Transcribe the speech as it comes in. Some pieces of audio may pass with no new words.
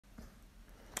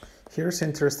Here's an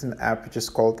interesting app which is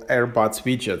called Airbuds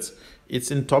Widgets. It's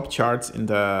in top charts in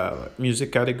the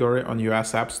music category on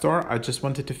US App Store. I just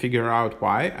wanted to figure out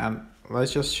why, and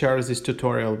let's just share this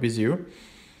tutorial with you.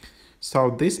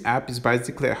 So this app is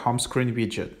basically a home screen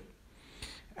widget.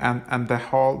 And the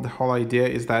whole idea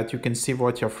is that you can see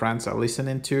what your friends are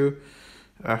listening to,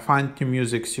 find new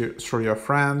music through your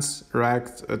friends,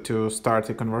 react to start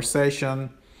a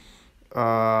conversation.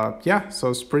 Yeah,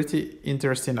 so it's pretty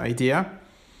interesting idea.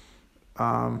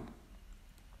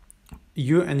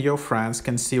 You and your friends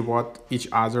can see what each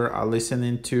other are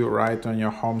listening to right on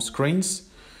your home screens.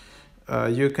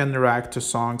 You can react to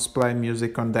songs, play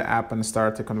music on the app and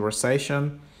start a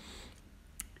conversation.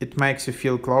 It makes you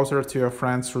feel closer to your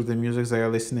friends through the music they are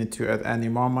listening to at any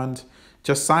moment.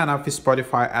 Just sign up with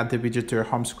Spotify, add the widget to your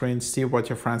home screen, see what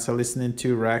your friends are listening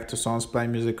to, react to songs, play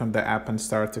music on the app and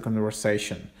start a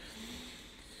conversation.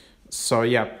 So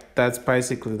yeah, that's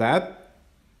basically that.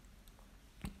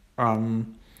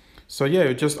 So yeah,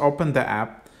 you just open the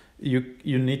app. You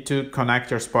need to connect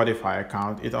your Spotify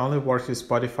account. It only works with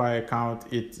Spotify account.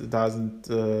 It doesn't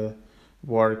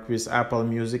work with Apple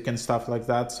Music and stuff like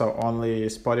that. So only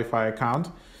Spotify account.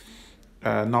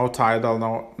 No Tidal,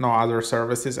 no other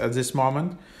services at this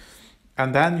moment.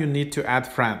 And then you need to add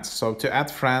friends. So to add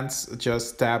friends,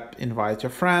 just tap invite your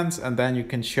friends, and then you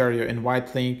can share your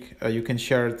invite link. You can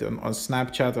share it on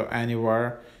Snapchat or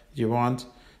anywhere you want.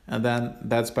 And then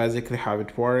that's basically how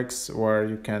it works, where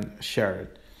you can share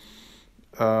it.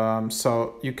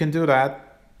 So you can do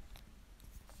that.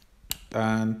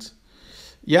 And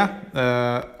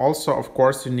yeah, also, of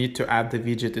course, you need to add the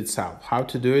widget itself. How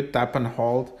to do it? Tap and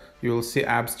hold. You will see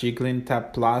apps jiggling,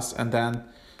 tap plus, and then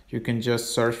you can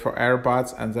just search for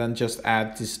Airbuds and then just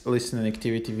add this listening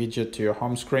activity widget to your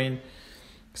home screen.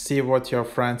 See what your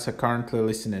friends are currently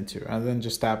listening to, and then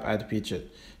just tap add widget.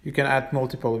 You can add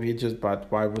multiple widgets, but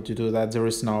why would you do that? There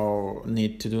is no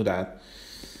need to do that.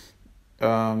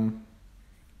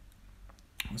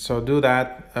 So do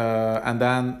that, and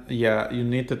then yeah, you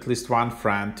need at least one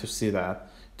friend to see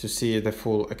that, to see the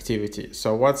full activity.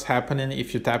 So what's happening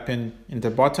if you tap in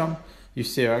the bottom, you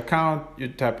see your account, you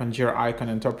tap on your icon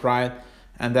in top right,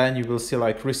 and then you will see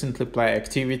like recently play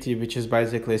activity, which is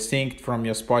basically synced from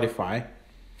your Spotify.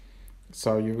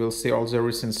 So you will see all the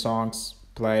recent songs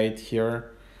played here.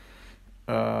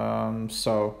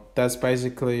 So that's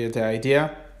basically the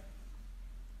idea.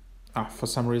 For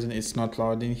some reason it's not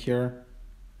loading here.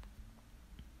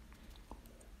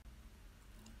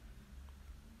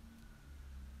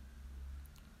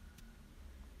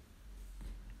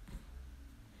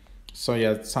 So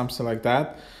yeah, something like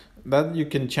that. Then you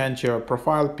can change your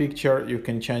profile picture, you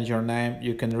can change your name,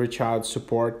 you can reach out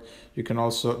support, you can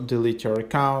also delete your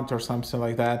account or something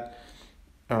like that.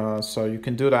 So you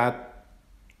can do that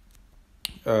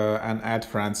and add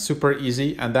friends, super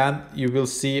easy. And then you will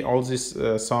see all these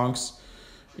songs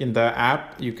in the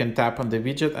app. You can tap on the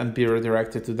widget and be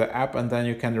redirected to the app, and then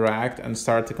you can react and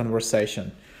start a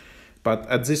conversation. But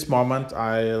at this moment,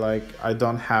 I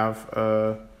don't have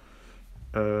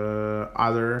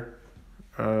other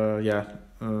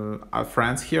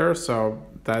friends here, so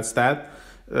that's that.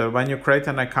 When you create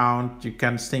an account, you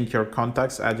can sync your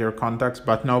contacts, add your contacts,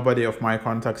 but nobody of my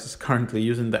contacts is currently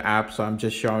using the app, so I'm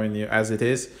just showing you as it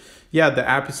is. Yeah, the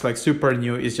app is like super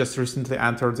new. It's just recently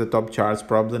entered the top charts.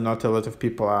 Probably not a lot of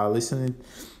people are listening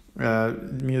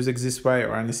music this way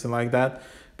or anything like that,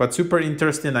 but super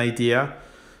interesting idea.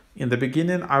 In the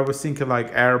beginning, I was thinking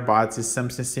like Airbuds is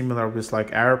something similar with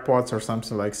like AirPods or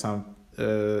something like some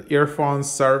earphones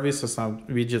service or some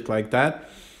widget like that.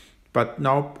 But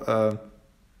nope,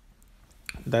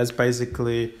 that's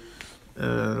basically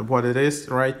what it is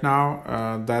right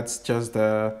now. That's just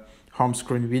the home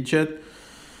screen widget.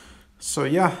 So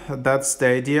yeah, that's the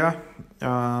idea.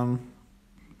 I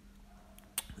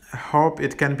hope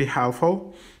it can be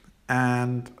helpful.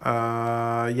 And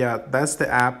yeah, that's the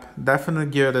app.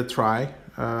 Definitely give it a try.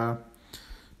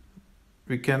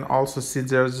 We can also see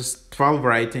there's just 12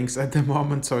 ratings at the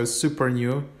moment, so it's super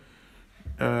new.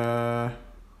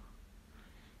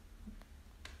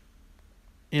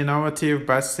 Innovative,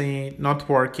 best thing, not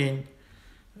working.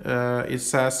 It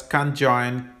says can't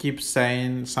join, keep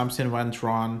saying something went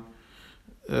wrong.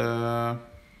 And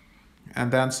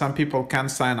then some people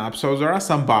can't sign up. So there are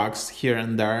some bugs here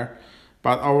and there.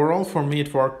 But overall, for me,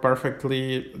 it worked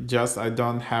perfectly. Just I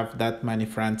don't have that many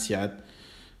friends yet.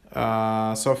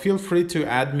 So feel free to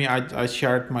add me. I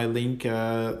shared my link.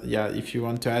 Yeah, if you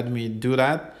want to add me, do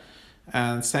that.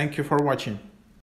 And thank you for watching.